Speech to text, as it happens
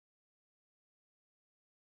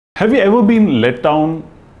Have you ever been let down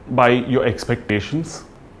by your expectations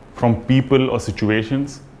from people or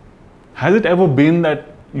situations? Has it ever been that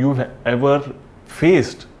you've ever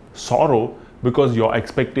faced sorrow because your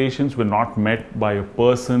expectations were not met by a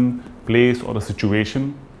person, place, or a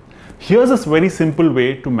situation? Here's a very simple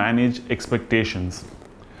way to manage expectations.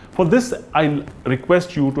 For this, I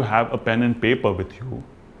request you to have a pen and paper with you.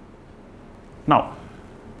 Now,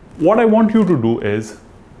 what I want you to do is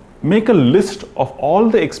make a list of all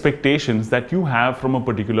the expectations that you have from a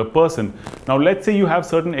particular person. Now, let's say you have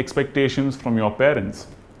certain expectations from your parents,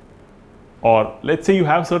 or let's say you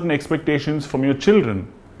have certain expectations from your children,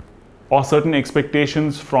 or certain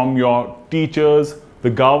expectations from your teachers,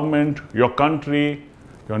 the government, your country,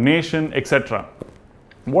 your nation, etc.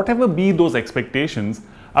 Whatever be those expectations,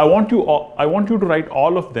 I want you to write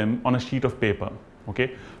all of them on a sheet of paper.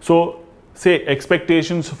 Okay, so say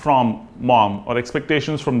expectations from mom, or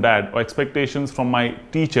expectations from dad, or expectations from my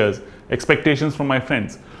teachers, expectations from my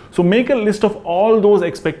friends. So make a list of all those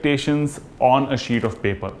expectations on a sheet of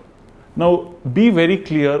paper. Now be very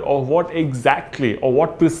clear of what exactly or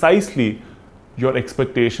what precisely your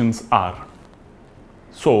expectations are.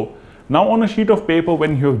 So now on a sheet of paper,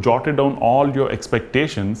 when you have jotted down all your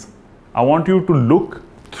expectations, I want you to look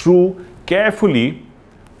through carefully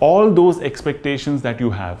all those expectations that you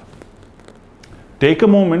have. Take a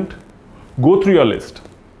moment, go through your list.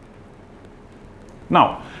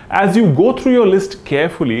 Now, as you go through your list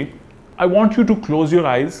carefully, I want you to close your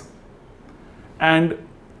eyes and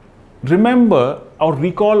remember or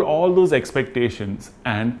recall all those expectations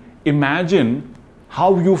and imagine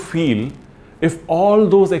how you feel if all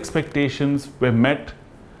those expectations were met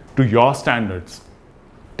to your standards.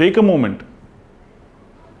 Take a moment.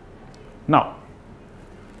 Now,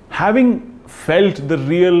 having felt the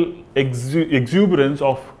real exuberance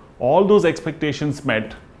of all those expectations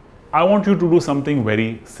met, I want you to do something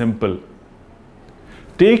very simple.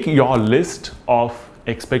 Take your list of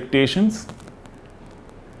expectations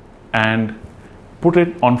and put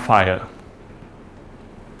it on fire.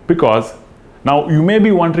 Because now you may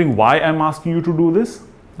be wondering why I'm asking you to do this.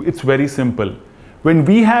 It's very simple. When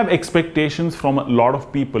we have expectations from a lot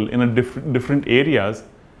of people in a different areas,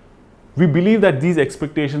 we believe that these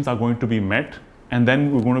expectations are going to be met and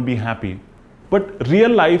then we're going to be happy. But real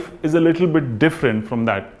life is a little bit different from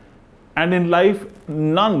that. And in life,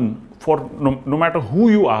 no matter who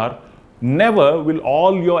you are, never will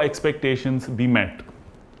all your expectations be met.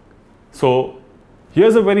 So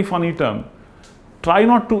here's a very funny term. Try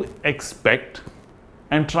not to expect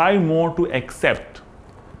and try more to accept.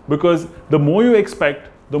 Because the more you expect,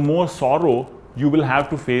 the more sorrow you will have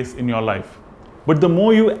to face in your life. But the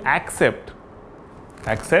more you accept,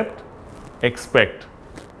 expect.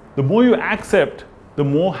 The more you accept, the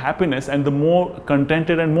more happiness and the more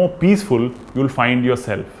contented and more peaceful you'll find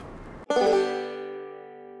yourself.